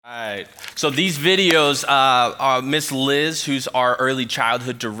All right. So these videos, Miss Liz, who's our early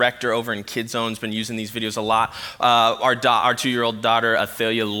childhood director over in Kids Zone, has been using these videos a lot. Our 2-year-old daughter,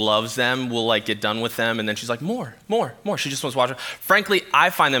 Athalia, loves them. We'll get done with them, and then she's like, more. She just wants to watch them. Frankly,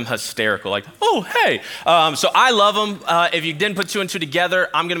 I find them hysterical. Like, oh, hey. So I love them. If you didn't put two and two together,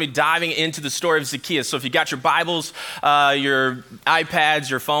 I'm going to be diving into the story of Zacchaeus. So if you got your Bibles, your iPads,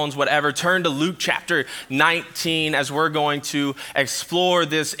 your phones, whatever, turn to Luke chapter 19 as we're going to explore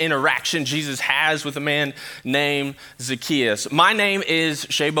this interaction Jesus has with a man named Zacchaeus. My name is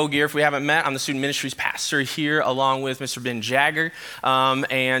Shay. If we haven't met, I'm the student ministries pastor here along with Mr. Ben Jagger.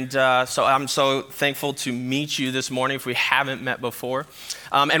 So I'm so thankful to meet you this morning if we haven't met before.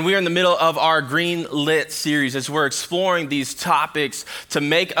 And we are in the middle of our Greenlit series as we're exploring these topics to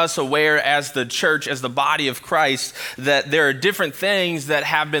make us aware as the church, as the body of Christ, that there are different things that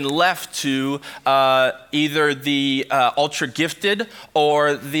have been left to either the ultra gifted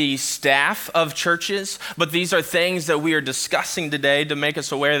or the staff of churches. But these are things that we are discussing today to make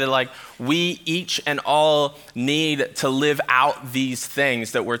us aware that we each and all need to live out these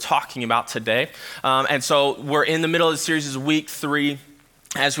things that we're talking about today. And so we're in the middle of the series, is week 3.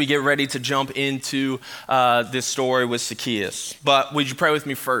 As we get ready to jump into this story with Zacchaeus. But would you pray with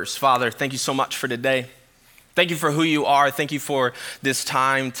me first? Father, thank you so much for today. Thank you for who you are. Thank you for this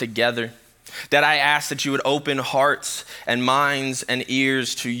time together. That I ask that you would open hearts and minds and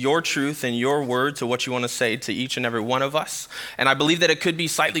ears to your truth and your word, to what you want to say to each and every one of us. And I believe that it could be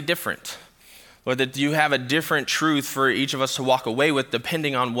slightly different. Lord, that you have a different truth for each of us to walk away with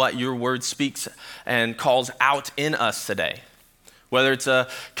depending on what your word speaks and calls out in us today. Whether it's a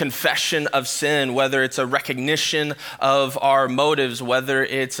confession of sin, whether it's a recognition of our motives, whether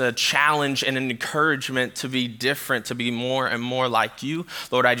it's a challenge and an encouragement to be different, to be more and more like you.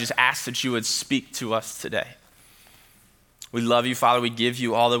 Lord, I just ask that you would speak to us today. We love you, Father. We give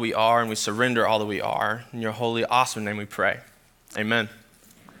you all that we are, and we surrender all that we are. In your holy, awesome name we pray. Amen.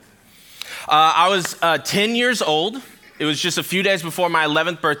 I was 10 years old. It was just a few days before my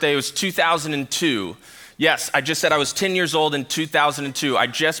 11th birthday. It was 2002. Yes, I just said I was 10 years old in 2002. I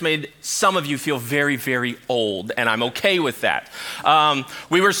just made some of you feel very, very old, and I'm okay with that.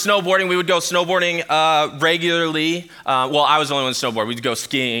 We were snowboarding. We would go snowboarding regularly. Well, I was the only one snowboarding. We'd go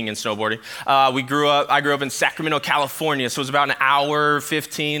skiing and snowboarding. I grew up in Sacramento, California, so it was about an hour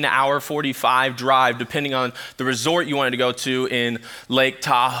 15, hour 45 drive, depending on the resort you wanted to go to in Lake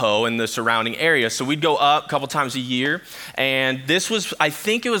Tahoe and the surrounding area. So we'd go up a couple times a year, and this was, I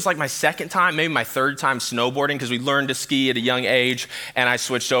think it was like my second time, maybe my third time snowboarding, because we learned to ski at a young age, and I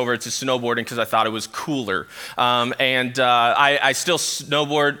switched over to snowboarding because I thought it was cooler. I still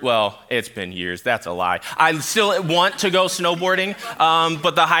snowboard. Well, it's been years. That's a lie. I still want to go snowboarding,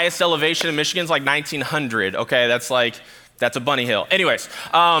 but the highest elevation in Michigan is like 1900. Okay, that's a bunny hill. Anyways,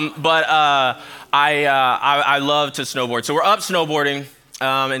 I love to snowboard. So we're up snowboarding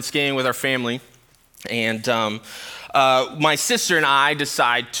and skiing with our family, and my sister and I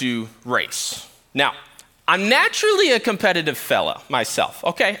decide to race. Now, I'm naturally a competitive fella myself,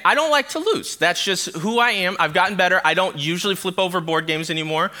 okay? I don't like to lose. That's just who I am. I've gotten better. I don't usually flip over board games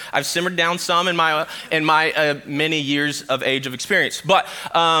anymore. I've simmered down some in my many years of age of experience. But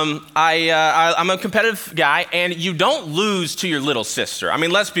I'm a competitive guy, and you don't lose to your little sister. I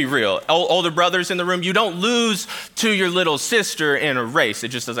mean, let's be real. Older brothers in the room, you don't lose to your little sister in a race. It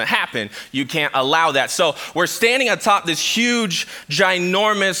just doesn't happen. You can't allow that. So we're standing atop this huge,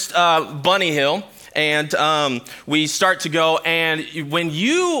 ginormous bunny hill. And we start to go, and when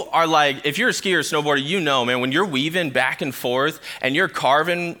you are if you're a skier or snowboarder, you know, man, when you're weaving back and forth and you're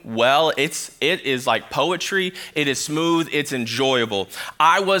carving well, it is like poetry. It is smooth. It's enjoyable.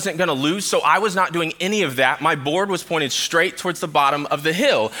 I wasn't going to lose, so I was not doing any of that. My board was pointed straight towards the bottom of the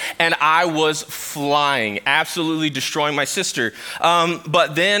hill, and I was flying, absolutely destroying my sister.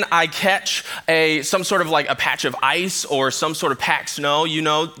 But then I catch some sort of a patch of ice or some sort of packed snow. You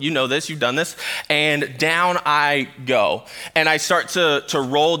know this. You've done this. And down I go. And I start to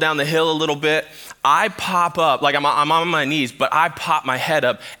roll down the hill a little bit. I pop up, I'm on my knees, but I pop my head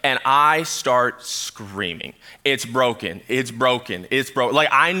up and I start screaming. It's broken.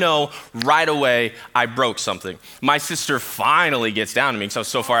 I know right away I broke something. My sister finally gets down to me because I was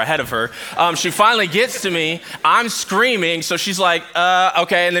so far ahead of her. She finally gets to me. I'm screaming, so she's like,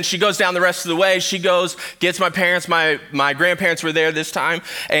 okay. And then she goes down the rest of the way. She goes, gets my parents. My grandparents were there this time.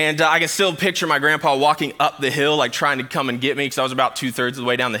 And I can still picture my grandpa walking up the hill, trying to come and get me because I was about 2/3 of the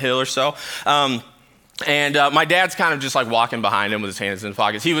way down the hill or so. And my dad's kind of just walking behind him with his hands in his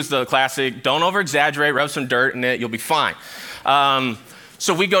pockets. He was the classic, don't over-exaggerate, rub some dirt in it, you'll be fine.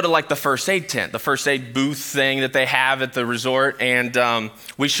 So we go to like the first aid tent, the first aid booth thing that they have at the resort. And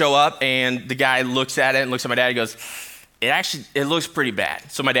we show up and the guy looks at it and looks at my dad and goes, it looks pretty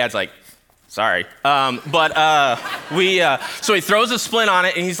bad. So my dad's like, sorry. So he throws a splint on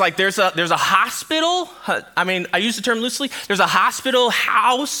it and he's like, there's a hospital. I mean, I use the term loosely. There's a hospital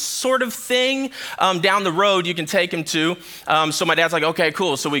house sort of thing down the road you can take him to. So my dad's like, okay,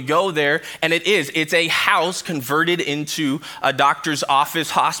 cool. So we go there and it's a house converted into a doctor's office,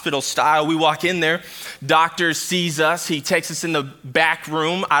 hospital style. We walk in there. Doctor sees us. He takes us in the back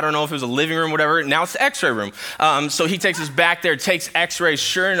room. I don't know if it was a living room, whatever. Now it's the x-ray room. So he takes us back there, takes x-rays.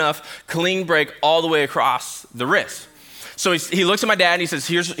 Sure enough, clean break all the way across the wrist. So he looks at my dad and he says,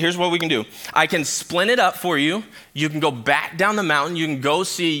 here's what we can do. I can splint it up for you. You can go back down the mountain. You can go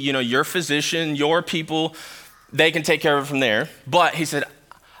see, your physician, your people. They can take care of it from there. But he said,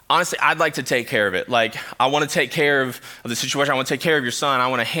 honestly, I'd like to take care of it. Like, I want to take care of the situation. I want to take care of your son. I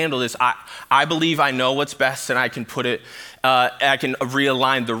want to handle this. I believe I know what's best and I can put it, I can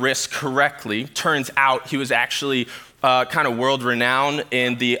realign the wrist correctly. Turns out he was actually kind of world renowned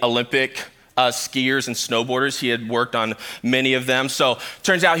in the Olympic skiers and snowboarders. He had worked on many of them. So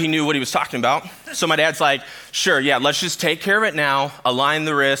turns out he knew what he was talking about. So my dad's like, sure, yeah, let's just take care of it now, align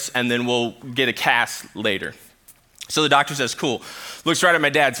the wrist, and then we'll get a cast later. So the doctor says, cool. Looks right at my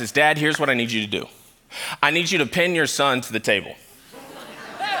dad and says, Dad, here's what I need you to do. I need you to pin your son to the table.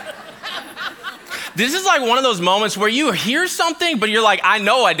 This is like one of those moments where you hear something, but you're like, I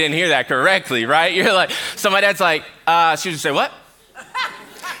know I didn't hear that correctly, right? You're like, so my dad's like, excuse me, say what?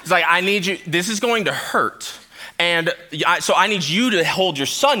 He's like, I need you, this is going to hurt. And so I need you to hold your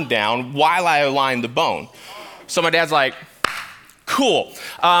son down while I align the bone. So my dad's like, cool.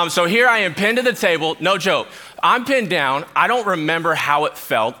 So here I am pinned to the table, no joke. I'm pinned down. I don't remember how it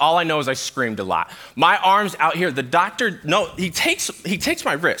felt. All I know is I screamed a lot. My arm's out here. The doctor, he takes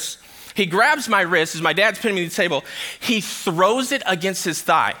my wrist. He grabs my wrist as my dad's pinning me to the table. He throws it against his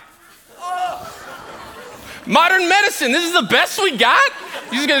thigh. Modern medicine, this is the best we got?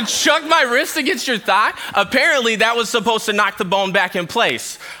 You're just gonna chuck my wrist against your thigh? Apparently that was supposed to knock the bone back in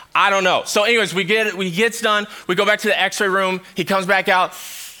place. I don't know. So anyways, we gets done. We go back to the x-ray room. He comes back out.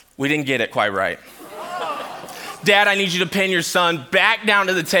 We didn't get it quite right. Dad, I need you to pin your son back down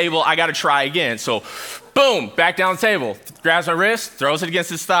to the table. I gotta try again. So boom, back down the table. Grabs my wrist, throws it against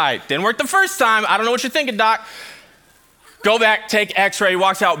his thigh. Didn't work the first time. I don't know what you're thinking, doc. Go back, take x-ray,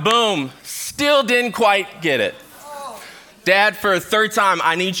 walks out, boom. Still didn't quite get it. Dad, for a third time,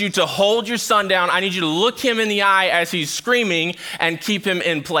 I need you to hold your son down. I need you to look him in the eye as he's screaming and keep him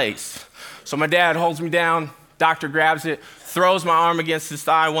in place. So my dad holds me down, doctor grabs it, throws my arm against his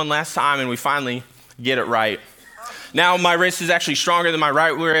thigh one last time, and we finally get it right. Now my wrist is actually stronger than my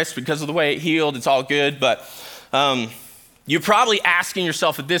right wrist because of the way it healed. It's all good, but you're probably asking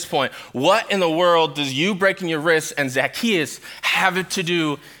yourself at this point, what in the world does you breaking your wrist and Zacchaeus have to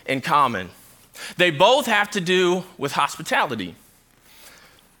do in common? They both have to do with hospitality.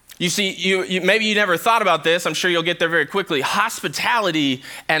 You see, maybe you never thought about this. I'm sure you'll get there very quickly. Hospitality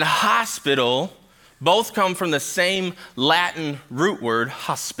and hospital both come from the same Latin root word,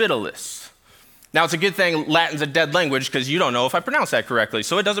 hospitalis. Now, it's a good thing Latin's a dead language because you don't know if I pronounce that correctly,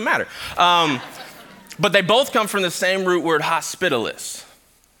 so it doesn't matter. But they both come from the same root word, hospitalis.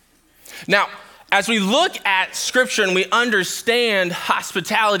 Now, as we look at Scripture and we understand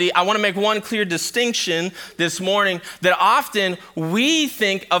hospitality, I want to make one clear distinction this morning that often we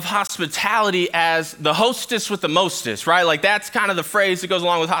think of hospitality as the hostess with the mostest, right? Like that's kind of the phrase that goes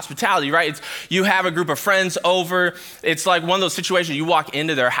along with hospitality, right? It's you have a group of friends over. It's like one of those situations you walk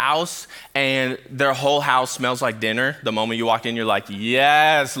into their house and their whole house smells like dinner. The moment you walk in, you're like,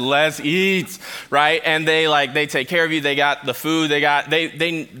 yes, let's eat, right? And they take care of you. They got the food.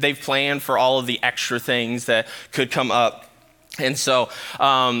 They've planned for all of the extra things that could come up. And so,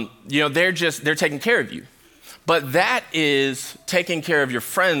 they're taking care of you. But that is taking care of your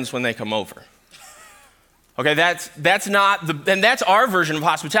friends when they come over. Okay, that's not and that's our version of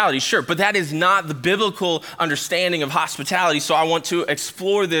hospitality, sure, but that is not the biblical understanding of hospitality. So I want to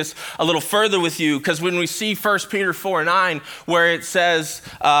explore this a little further with you, because when we see 1 Peter 4:9, where it says,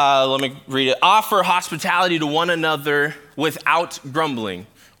 let me read it, offer hospitality to one another without grumbling.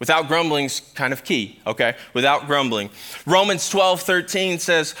 Without grumbling is kind of key, okay? Without grumbling. Romans 12:13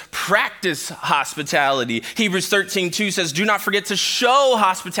 says, practice hospitality. Hebrews 13:2 says, do not forget to show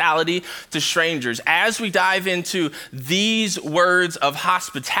hospitality to strangers. As we dive into these words of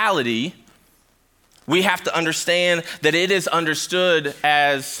hospitality, we have to understand that it is understood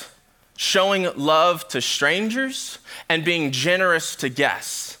as showing love to strangers and being generous to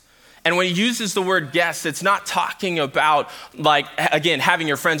guests. And when he uses the word guest, it's not talking about, like, again, having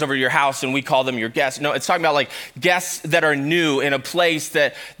your friends over to your house and we call them your guests. No, it's talking about like guests that are new in a place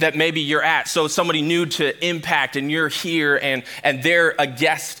that maybe you're at. So somebody new to Impact and you're here and they're a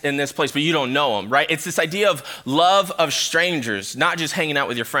guest in this place, but you don't know them, right? It's this idea of love of strangers, not just hanging out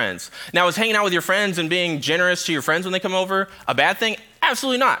with your friends. Now, is hanging out with your friends and being generous to your friends when they come over a bad thing?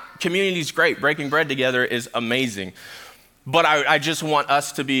 Absolutely not. Community's great. Breaking bread together is amazing. But I just want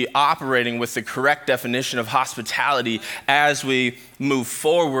us to be operating with the correct definition of hospitality as we move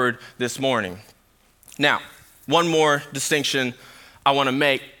forward this morning. Now, one more distinction I want to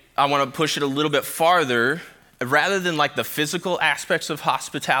make. I want to push it a little bit farther. Rather than like the physical aspects of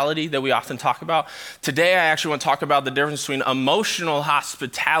hospitality that we often talk about, today I actually want to talk about the difference between emotional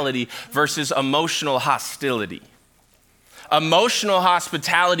hospitality versus emotional hostility. Emotional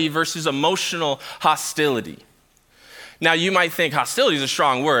hospitality versus emotional hostility. Now, you might think hostility is a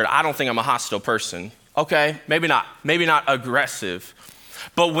strong word. I don't think I'm a hostile person. Okay, maybe not aggressive.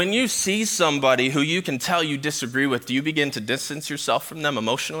 But when you see somebody who you can tell you disagree with, do you begin to distance yourself from them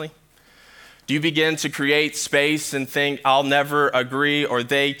emotionally? Do you begin to create space and think, I'll never agree or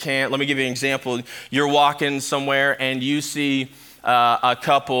they can't? Let me give you an example. You're walking somewhere and you see a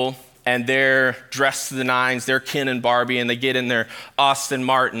couple and they're dressed to the nines, they're Ken and Barbie, and they get in their Aston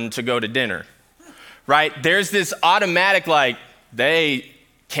Martin to go to dinner. Right? There's this automatic, like, they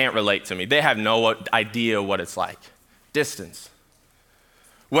can't relate to me. They have no idea what it's like. Distance.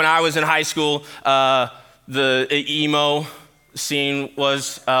 When I was in high school, the emo scene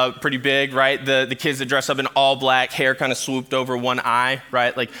was pretty big, right? The kids that dress up in all black, hair kind of swooped over one eye,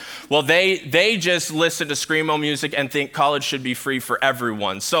 right? Like, well, they just listen to screamo music and think college should be free for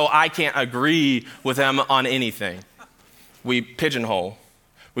everyone. So I can't agree with them on anything. We pigeonhole.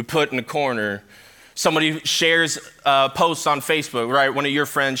 We put in a corner. Somebody shares a post on Facebook, right? One of your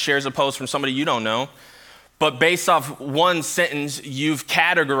friends shares a post from somebody you don't know. But based off one sentence, you've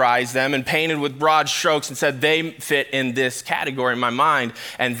categorized them and painted with broad strokes and said they fit in this category in my mind.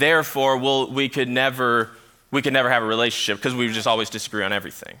 And therefore, we could never have a relationship because we would just always disagree on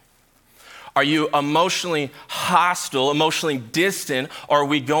everything. Are you emotionally hostile, emotionally distant, or are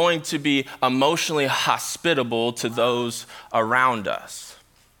we going to be emotionally hospitable to those around us?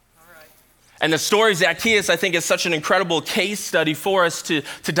 And the story of Zacchaeus, I think, is such an incredible case study for us to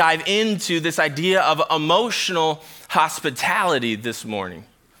dive into this idea of emotional hospitality this morning.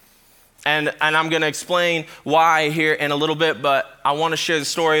 And I'm going to explain why here in a little bit, but I want to share the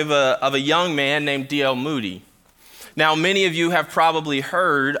story of a young man named D.L. Moody. Now, many of you have probably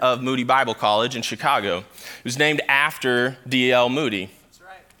heard of Moody Bible College in Chicago. It was named after D.L. Moody. That's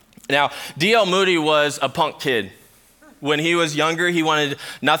right. Now, D.L. Moody was a punk kid. When he was younger, he wanted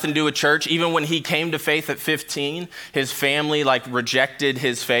nothing to do with church. Even when he came to faith at 15, his family rejected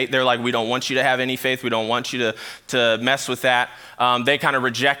his faith. They're like, we don't want you to have any faith. We don't want you to mess with that. They kind of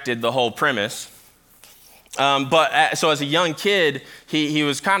rejected the whole premise. So as a young kid, he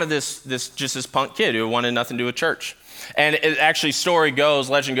was kind of this punk kid who wanted nothing to do with church. And it actually,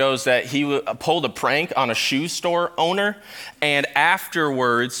 legend goes that he pulled a prank on a shoe store owner. And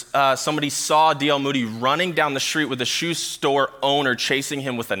afterwards, somebody saw D.L. Moody running down the street with the shoe store owner chasing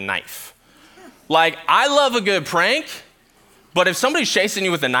him with a knife. Like, I love a good prank, but if somebody's chasing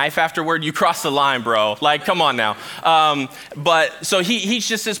you with a knife afterward, you cross the line, bro. Like, come on now. So he's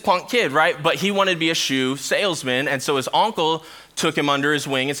just this punk kid, right? But he wanted to be a shoe salesman. And so his uncle took him under his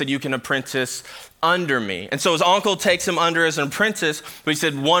wing and said, you can apprentice under me. And so his uncle takes him under as an apprentice, but he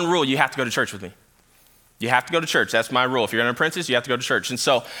said, one rule, you have to go to church with me. You have to go to church. That's my rule. If you're an apprentice, you have to go to church. And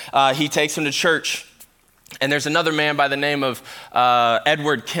so he takes him to church. And there's another man by the name of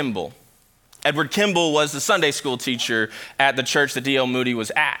Edward Kimball. Edward Kimball was the Sunday school teacher at the church that D.L. Moody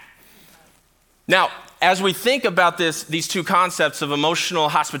was at. Now, as we think about these two concepts of emotional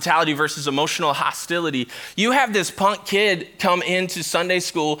hospitality versus emotional hostility, you have this punk kid come into Sunday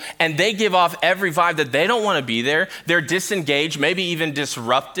school and they give off every vibe that they don't want to be there. They're disengaged, maybe even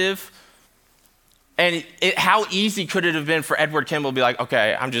disruptive. And how easy could it have been for Edward Kimball to be like,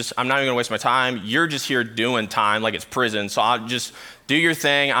 okay, I'm not even going to waste my time. You're just here doing time like it's prison. So I'll just do your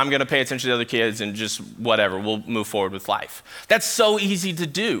thing. I'm going to pay attention to the other kids and just whatever. We'll move forward with life. That's so easy to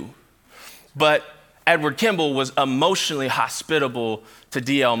do. But Edward Kimball was emotionally hospitable to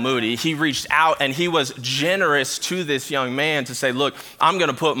D.L. Moody. He reached out and he was generous to this young man to say, look, I'm going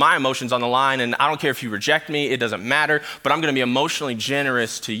to put my emotions on the line and I don't care if you reject me, it doesn't matter, but I'm going to be emotionally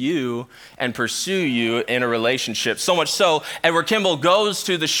generous to you and pursue you in a relationship. So much so, Edward Kimball goes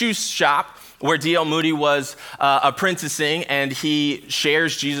to the shoe shop where D.L. Moody was apprenticing, and he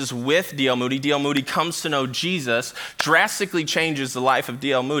shares Jesus with D.L. Moody. D.L. Moody comes to know Jesus, drastically changes the life of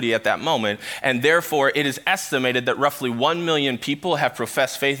D.L. Moody at that moment, and therefore it is estimated that roughly 1 million people have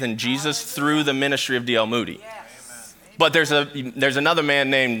professed faith in Jesus through the ministry of D.L. Moody. Yes. But there's another man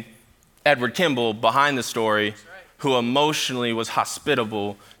named Edward Kimball behind the story who emotionally was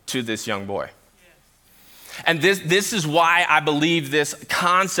hospitable to this young boy. And this is why I believe this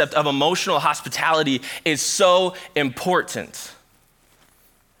concept of emotional hospitality is so important.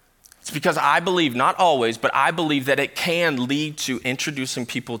 It's because I believe, not always, but I believe that it can lead to introducing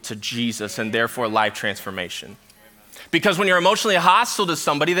people to Jesus and therefore life transformation. Because when you're emotionally hostile to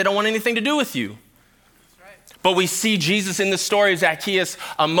somebody, they don't want anything to do with you. But we see Jesus in the story of Zacchaeus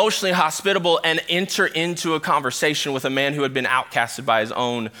emotionally hospitable and enter into a conversation with a man who had been outcasted by his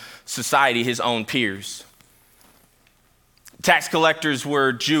own society, his own peers. Tax collectors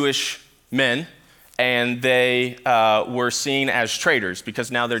were Jewish men, and they were seen as traitors because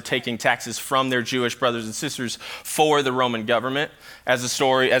now they're taking taxes from their Jewish brothers and sisters for the Roman government. As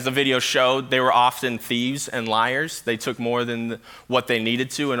the video showed, they were often thieves and liars. They took more than what they needed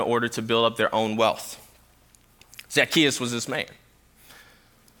to in order to build up their own wealth. Zacchaeus was this man.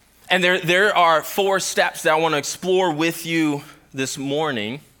 And there are 4 steps that I want to explore with you this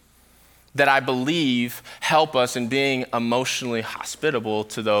morning that I believe help us in being emotionally hospitable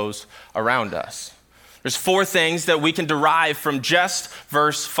to those around us. There's 4 things that we can derive from just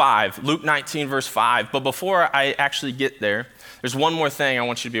verse 5, Luke 19, verse 5. But before I actually get there, there's one more thing I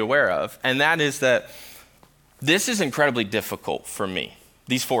want you to be aware of, and that is that this is incredibly difficult for me,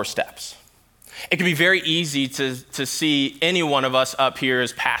 these 4 steps. It can be very easy to see any one of us up here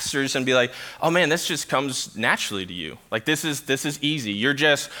as pastors and be like, oh man, this just comes naturally to you. Like this is easy. You're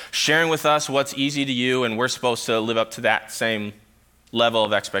just sharing with us what's easy to you, and we're supposed to live up to that same level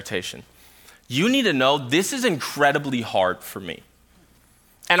of expectation. You need to know this is incredibly hard for me.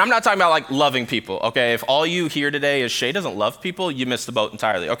 And I'm not talking about like loving people, okay? If all you hear today is Shay doesn't love people, you missed the boat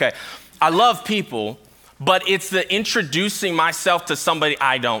entirely, okay? I love people, but it's the introducing myself to somebody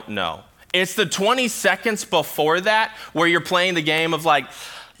I don't know. It's the 20 seconds before that where you're playing the game of like,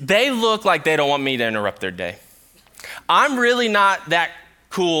 they look like they don't want me to interrupt their day. I'm really not that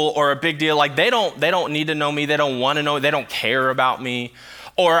cool or a big deal. Like they don't need to know me. They don't want to know. They don't care about me.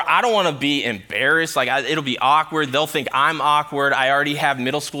 Or I don't want to be embarrassed. Like it'll be awkward. They'll think I'm awkward. I already have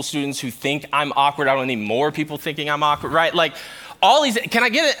middle school students who think I'm awkward. I don't need more people thinking I'm awkward, right? Like all these, can I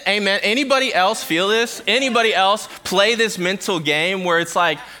get an amen? Anybody else feel this? Anybody else play this mental game where it's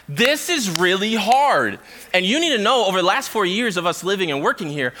like, this is really hard? And you need to know, over the last 4 years of us living and working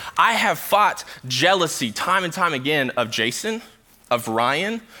here, I have fought jealousy time and time again of Jason, of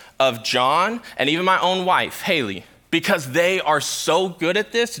Ryan, of John, and even my own wife, Haley, because they are so good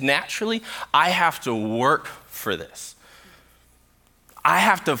at this naturally. I have to work for this. I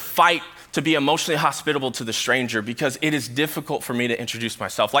have to fight to be emotionally hospitable to the stranger because it is difficult for me to introduce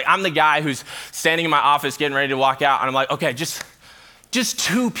myself. Like I'm the guy who's standing in my office getting ready to walk out, and I'm like, okay, just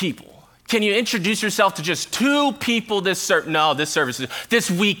 2 people. Can you introduce yourself to just 2 people this service,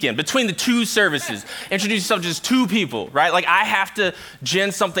 this weekend, between the 2 services, introduce yourself to just 2 people, right? Like I have to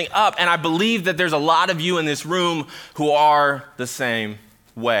gin something up, and I believe that there's a lot of you in this room who are the same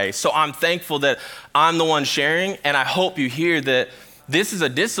way. So I'm thankful that I'm the one sharing, and I hope you hear that this is a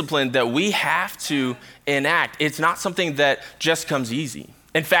discipline that we have to enact. It's not something that just comes easy.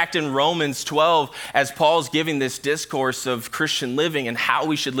 In fact, in Romans 12, as Paul's giving this discourse of Christian living and how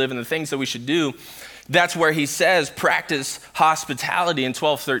we should live and the things that we should do, that's where he says, practice hospitality in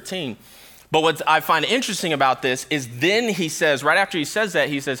 12:13. But what I find interesting about this is then he says, right after he says that,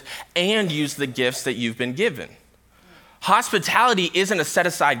 he says, and use the gifts that you've been given. Hospitality isn't a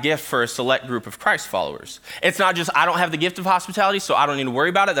set-aside gift for a select group of Christ followers. It's not just, I don't have the gift of hospitality, so I don't need to worry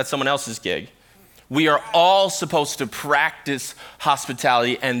about it. That's someone else's gig. We are all supposed to practice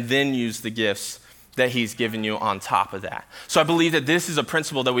hospitality and then use the gifts that he's given you on top of that. So I believe that this is a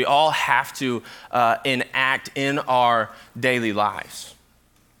principle that we all have to enact in our daily lives.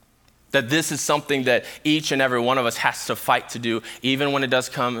 That this is something that each and every one of us has to fight to do, even when it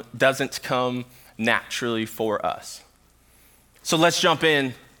doesn't come naturally for us. So let's jump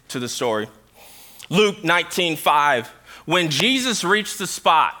in to the story. Luke 19:5. When Jesus reached the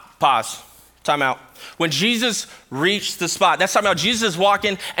spot, pause, time out. When Jesus reached the spot, that's talking about Jesus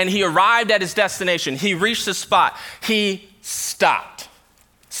walking and he arrived at his destination. He reached the spot. He stopped.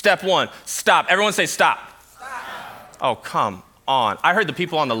 Step 1, stop. Everyone say stop. Stop. Oh, come on. I heard the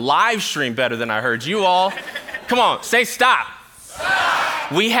people on the live stream better than I heard you all. Come on, say stop.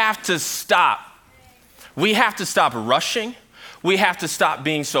 Stop. We have to stop. We have to stop rushing. We have to stop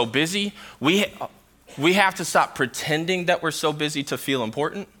being so busy. We have to stop pretending that we're so busy to feel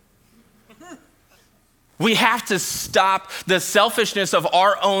important. We have to stop the selfishness of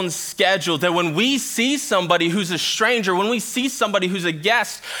our own schedule, that when we see somebody who's a stranger, when we see somebody who's a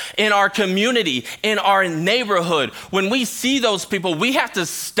guest in our community, in our neighborhood, when we see those people, we have to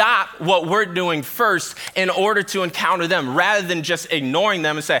stop what we're doing first in order to encounter them, rather than just ignoring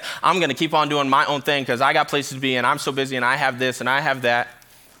them and say, I'm going to keep on doing my own thing because I got places to be and I'm so busy and I have this and I have that.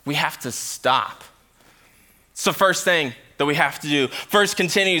 We have to stop. It's the first thing that we have to do. Verse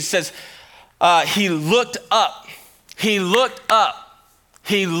continues, says, he looked up. He looked up.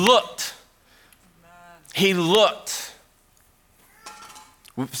 He looked. He looked.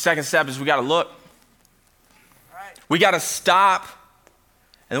 Second step is we got to look. We got to stop,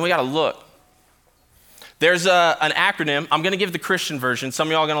 and then we got to look. There's an acronym. I'm going to give the Christian version. Some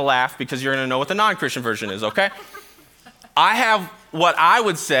of y'all are going to laugh because you're going to know what the non-Christian version is, okay? I have what I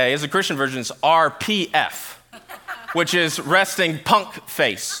would say is the Christian version is RPF, which is resting punk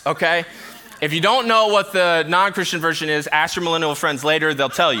face, okay? If you don't know what the non-Christian version is, ask your millennial friends later, they'll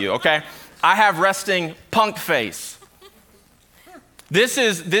tell you, okay? I have resting punk face. This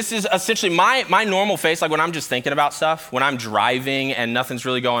is essentially my normal face, like when I'm just thinking about stuff, when I'm driving and nothing's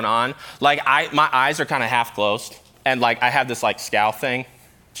really going on, like my eyes are kind of half closed, and like I have this like scowl thing.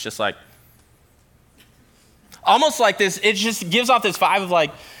 It's just like, almost like this, it just gives off this vibe of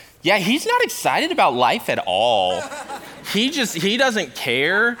like, yeah, he's not excited about life at all. He doesn't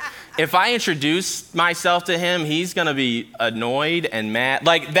care. If I introduce myself to him, he's going to be annoyed and mad.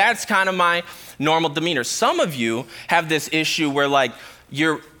 Like, that's kind of my normal demeanor. Some of you have this issue where, like,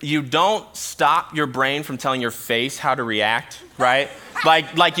 you don't stop your brain from telling your face how to react, right?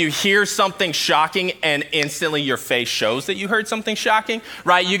 Like you hear something shocking and instantly your face shows that you heard something shocking,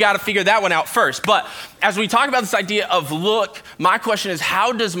 right? You got to figure that one out first. But as we talk about this idea of look, my question is,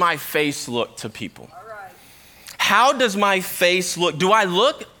 how does my face look to people? How does my face look? Do I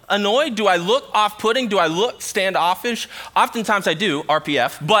look annoyed? Do I look off-putting? Do I look standoffish? Oftentimes I do,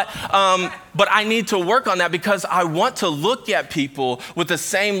 RPF, but I need to work on that because I want to look at people with the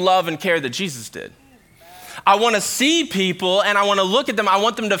same love and care that Jesus did. I want to see people and I want to look at them. I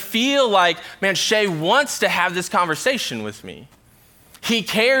want them to feel like, man, Shay wants to have this conversation with me. He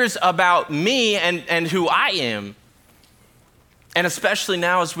cares about me and who I am. And especially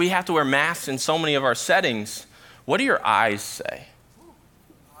now as we have to wear masks in so many of our settings, what do your eyes say?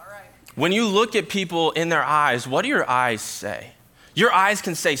 When you look at people in their eyes, what do your eyes say? Your eyes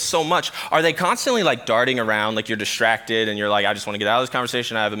can say so much. Are they constantly like darting around, like you're distracted and you're like, I just want to get out of this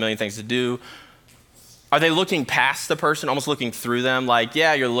conversation, I have a million things to do? Are they looking past the person, almost looking through them? Like,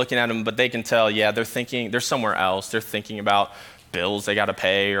 yeah, you're looking at them, but they can tell, yeah, they're thinking, they're somewhere else. They're thinking about bills they got to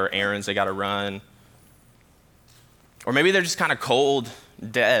pay or errands they got to run. Or maybe they're just kind of cold,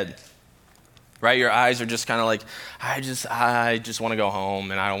 dead. Right? Your eyes are just kind of like, I just want to go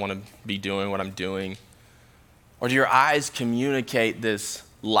home and I don't want to be doing what I'm doing. Or do your eyes communicate this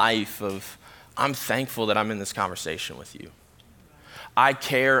life of, I'm thankful that I'm in this conversation with you. I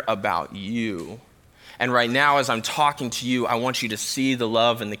care about you. And right now, as I'm talking to you, I want you to see the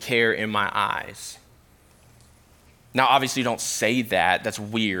love and the care in my eyes. Now, obviously, you don't say that. That's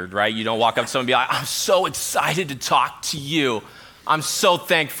weird, right? You don't walk up to someone and be like, I'm so excited to talk to you. I'm so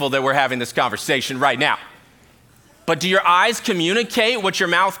thankful that we're having this conversation right now. But do your eyes communicate what your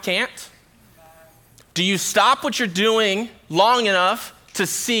mouth can't? Do you stop what you're doing long enough to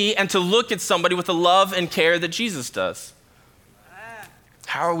see and to look at somebody with the love and care that Jesus does?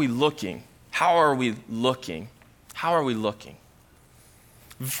 How are we looking? How are we looking? How are we looking?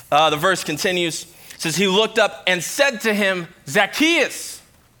 The verse continues. It says, he looked up and said to him, Zacchaeus.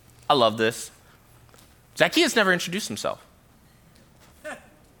 I love this. Zacchaeus never introduced himself.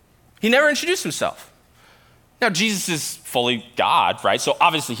 He never introduced himself. Now, Jesus is fully God, right? So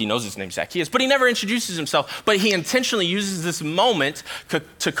obviously he knows his name's Zacchaeus, but he never introduces himself. But he intentionally uses this moment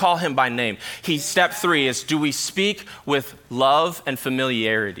to call him by name. Step 3 is, do we speak with love and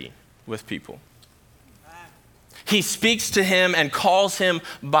familiarity with people? He speaks to him and calls him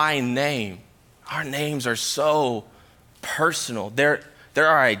by name. Our names are so personal. They're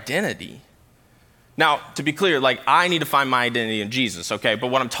our identity. Now, to be clear, like I need to find my identity in Jesus, okay? But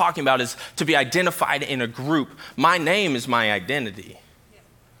what I'm talking about is to be identified in a group. My name is my identity,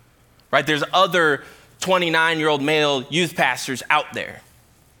 right? There's other 29-year-old male youth pastors out there.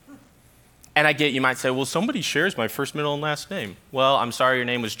 And I get, you might say, well, somebody shares my first, middle, and last name. Well, I'm sorry your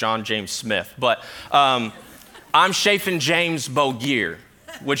name was John James Smith, but I'm Shafin James Bogier,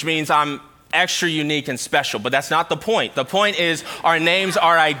 which means I'm extra unique and special, but that's not the point. The point is our names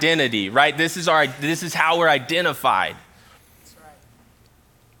are identity, right? This is how we're identified.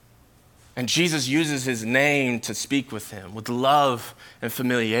 And Jesus uses his name to speak with him with love and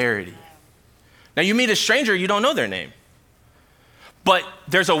familiarity. Now, you meet a stranger, you don't know their name. But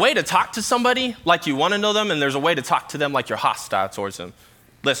there's a way to talk to somebody like you want to know them, and there's a way to talk to them like you're hostile towards them.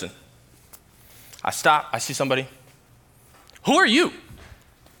 Listen, I stop, I see somebody. Who are you?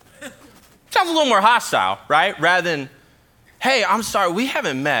 Sounds a little more hostile, right? Rather than, hey, I'm sorry, we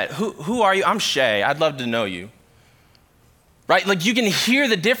haven't met. Who are you? I'm Shay. I'd love to know you. Right? Like you can hear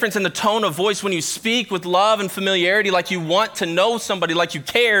the difference in the tone of voice when you speak with love and familiarity, like you want to know somebody, like you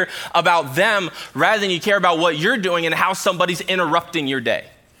care about them rather than you care about what you're doing and how somebody's interrupting your day.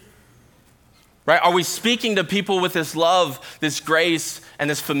 Right? Are we speaking to people with this love, this grace, and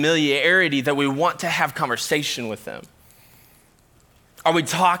this familiarity that we want to have conversation with them? Are we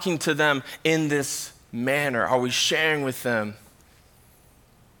talking to them in this manner? Are we sharing with them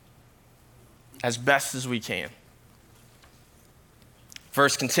as best as we can?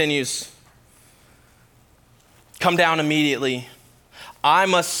 Verse continues, come down immediately. I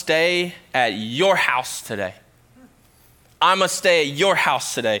must stay at your house today. I must stay at your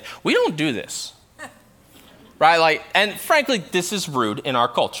house today. We don't do this, right? Like, and frankly, this is rude in our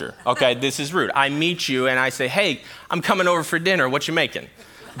culture, okay? This is rude. I meet you and I say, hey, I'm coming over for dinner. What you making?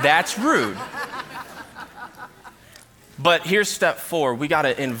 That's rude. But here's step 4. We got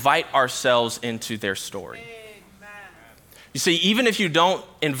to invite ourselves into their story. You see, even if you don't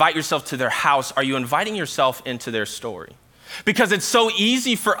invite yourself to their house, are you inviting yourself into their story? Because it's so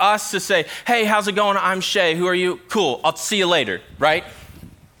easy for us to say, hey, how's it going? I'm Shay. Who are you? Cool. I'll see you later, right?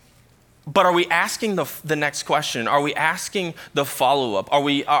 But are we asking the next question? Are we asking the follow-up? Are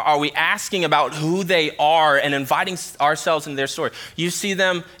we asking about who they are and inviting ourselves into their story? You see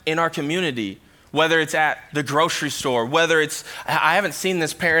them in our community. Whether it's at the grocery store, whether it's, I haven't seen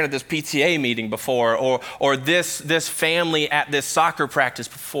this parent at this PTA meeting before, or this family at this soccer practice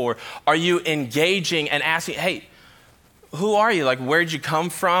before. Are you engaging and asking, hey, who are you? Like, where did you come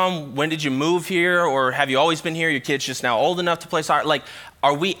from? When did you move here? Or have you always been here? Your kid's just now old enough to play soccer? Like,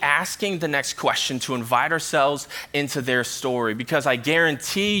 are we asking the next question to invite ourselves into their story? Because I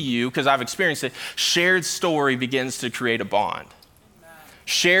guarantee you, because I've experienced it, shared story begins to create a bond.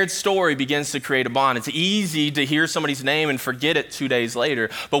 Shared story begins to create a bond. It's easy to hear somebody's name and forget it 2 days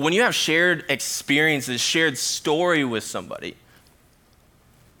later. But when you have shared experiences, shared story with somebody,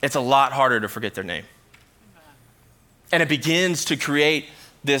 it's a lot harder to forget their name. And it begins to create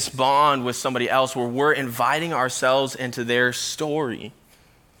this bond with somebody else where we're inviting ourselves into their story,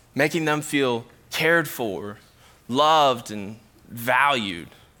 making them feel cared for, loved, and valued.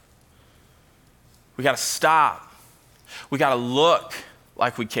 We got to stop. We got to look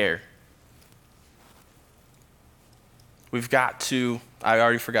like we care. We've got to, I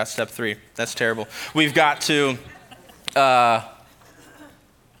already forgot step 3. That's terrible. We've got to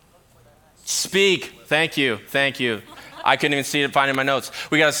speak. Thank you. I couldn't even see it finding my notes.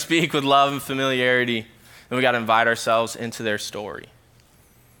 We got to speak with love and familiarity, and we got to invite ourselves into their story.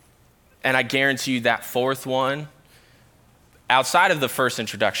 And I guarantee you that 4th one, outside of the first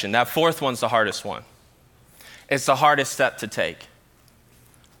introduction, that 4th one's the hardest one. It's the hardest step to take.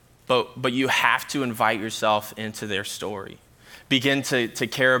 But you have to invite yourself into their story. Begin to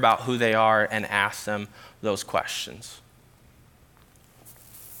care about who they are and ask them those questions.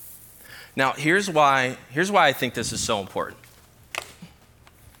 Now, here's why I think this is so important.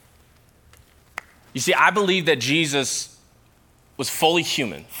 You see, I believe that Jesus was fully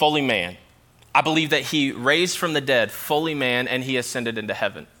human, fully man. I believe that he raised from the dead, fully man, and he ascended into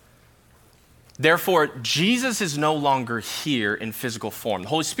heaven. Therefore, Jesus is no longer here in physical form. The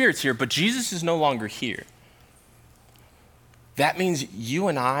Holy Spirit's here, but Jesus is no longer here. That means you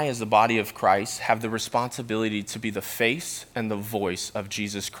and I, as the body of Christ, have the responsibility to be the face and the voice of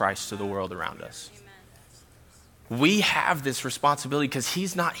Jesus Christ to the world around us. Amen. We have this responsibility because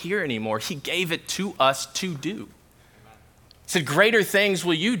he's not here anymore. He gave it to us to do. He said, greater things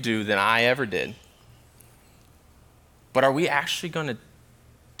will you do than I ever did. But are we actually going to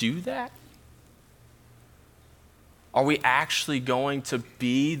do that? Are we actually going to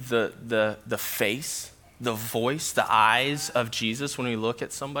be the face, the voice, the eyes of Jesus when we look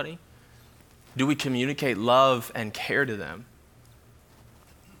at somebody? Do we communicate love and care to them?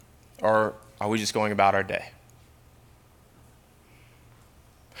 Or are we just going about our day?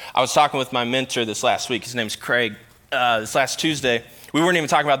 I was talking with my mentor this last week. His name's Craig. This last Tuesday, we weren't even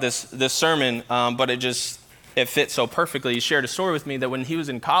talking about this sermon, but it fit so perfectly. He shared a story with me that when he was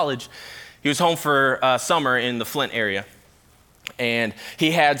in college, he was home for summer in the Flint area, and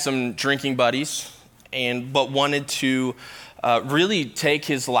he had some drinking buddies, but wanted to really take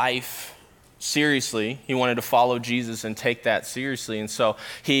his life seriously. He wanted to follow Jesus and take that seriously. And so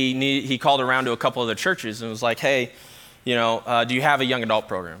he called around to a couple of the churches and was like, hey, do you have a young adult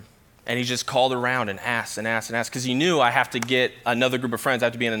program? And he just called around and asked because he knew I have to get another group of friends. I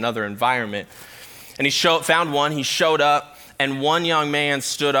have to be in another environment. And he found one. He showed up, and one young man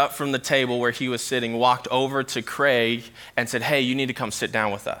stood up from the table where he was sitting, walked over to Craig and said, hey, you need to come sit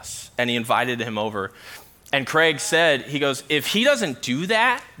down with us. And he invited him over. And Craig said, he goes, if he doesn't do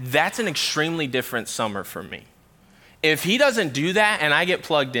that, that's an extremely different summer for me. If he doesn't do that and I get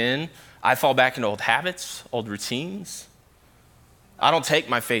plugged in, I fall back into old habits, old routines. I don't take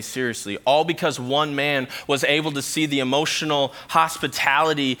my faith seriously, all because one man was able to see the emotional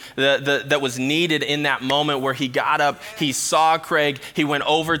hospitality that was needed in that moment where he got up, he saw Craig, he went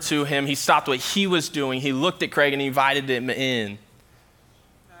over to him, he stopped what he was doing, he looked at Craig and he invited him in.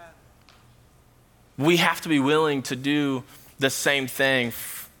 We have to be willing to do the same thing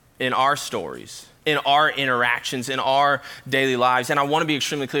in our stories, in our interactions, in our daily lives. And I want to be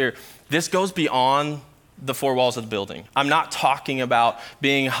extremely clear, this goes beyond the four walls of the building. I'm not talking about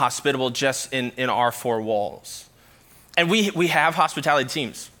being hospitable just in our four walls. And we have hospitality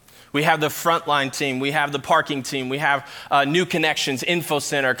teams. We have the frontline team, we have the parking team, we have New Connections, Info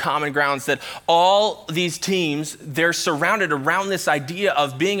Center, Common Grounds, that all these teams, they're surrounded around this idea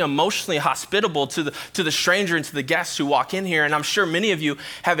of being emotionally hospitable to the stranger and to the guests who walk in here. And I'm sure many of you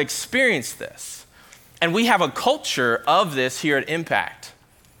have experienced this. And we have a culture of this here at Impact,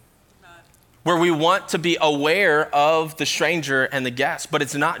 where we want to be aware of the stranger and the guest. But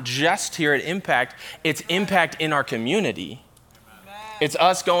it's not just here at Impact, it's impact in our community. It's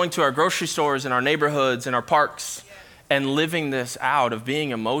us going to our grocery stores and our neighborhoods and our parks and living this out of being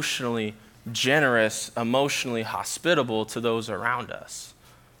emotionally generous, emotionally hospitable to those around us.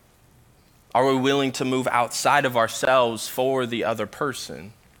 Are we willing to move outside of ourselves for the other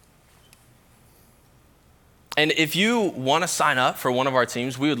person? And if you want to sign up for one of our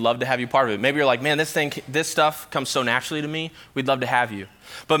teams, we would love to have you part of it. Maybe you're like, man, this stuff comes so naturally to me. We'd love to have you.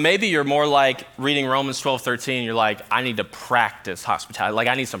 But maybe you're more like reading Romans 12:13. You're like, I need to practice hospitality. Like,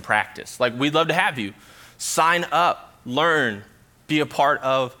 I need some practice. Like, we'd love to have you. Sign up, learn, be a part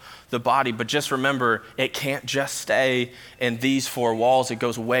of the body. But just remember, it can't just stay in these four walls. It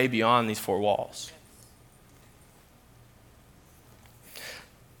goes way beyond these four walls.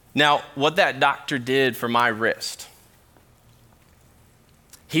 Now, what that doctor did for my wrist,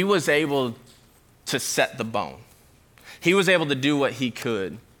 he was able to set the bone. He was able to do what he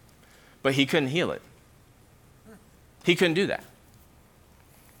could, but he couldn't heal it. He couldn't do that.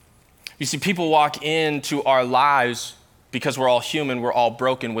 You see, people walk into our lives because we're all human, we're all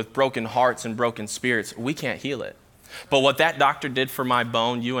broken with broken hearts and broken spirits. We can't heal it. But what that doctor did for my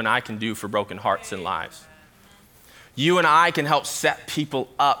bone, you and I can do for broken hearts and lives. You and I can help set people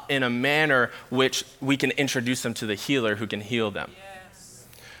up in a manner which we can introduce them to the healer who can heal them. Yes.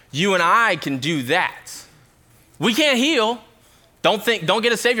 You and I can do that. We can't heal. Don't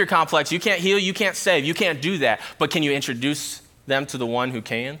get a savior complex. You can't heal, you can't save, you can't do that. But can you introduce them to the one who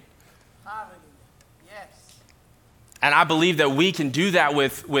can? Yes. And I believe that we can do that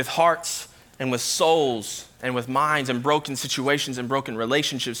with hearts and with souls and with minds and broken situations and broken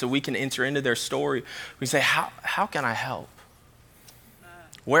relationships, so we can enter into their story. We say, how can I help?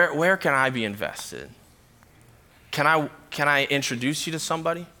 Where can I be invested? Can I introduce you to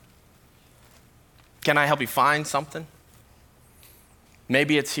somebody? Can I help you find something?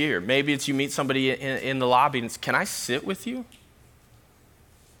 Maybe it's here. Maybe it's you meet somebody in the lobby and it's, can I sit with you?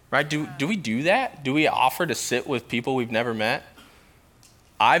 Right? Do we do that? Do we offer to sit with people we've never met?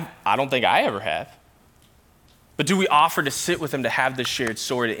 I don't think I ever have. But do we offer to sit with them, to have this shared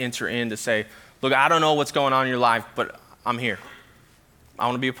story, to enter in, to say, look, I don't know what's going on in your life, but I'm here. I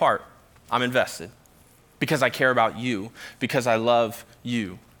want to be a part. I'm invested because I care about you, because I love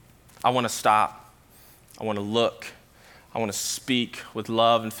you. I want to stop. I want to look. I want to speak with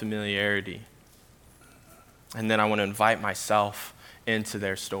love and familiarity. And then I want to invite myself into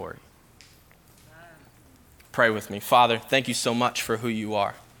their story. Pray with me. Father, thank you so much for who you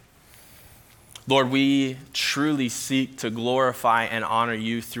are. Lord, we truly seek to glorify and honor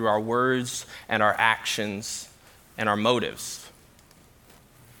you through our words and our actions and our motives.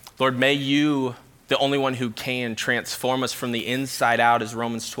 Lord, may you, the only one who can, transform us from the inside out, as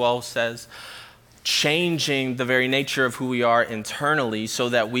Romans 12 says, changing the very nature of who we are internally so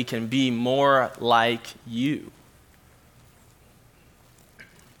that we can be more like you.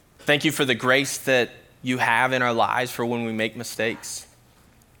 Thank you for the grace that you have in our lives for when we make mistakes.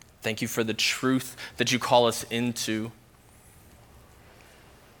 Thank you for the truth that you call us into.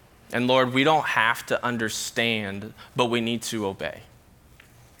 And Lord, we don't have to understand, but we need to obey.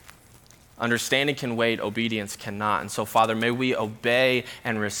 Understanding can wait, obedience cannot. And so, Father, may we obey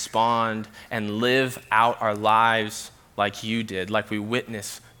and respond and live out our lives like you did, like we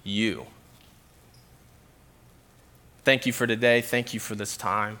witness you. Thank you for today. Thank you for this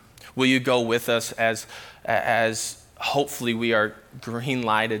time. Will you go with us as hopefully we are green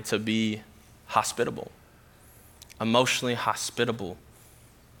lighted to be hospitable, emotionally hospitable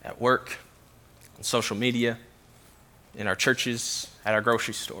at work, on social media, in our churches, at our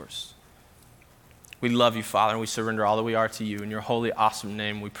grocery stores. We love you, Father, and we surrender all that we are to you. In your holy, awesome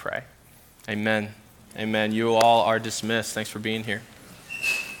name we pray. Amen. Amen. You all are dismissed. Thanks for being here.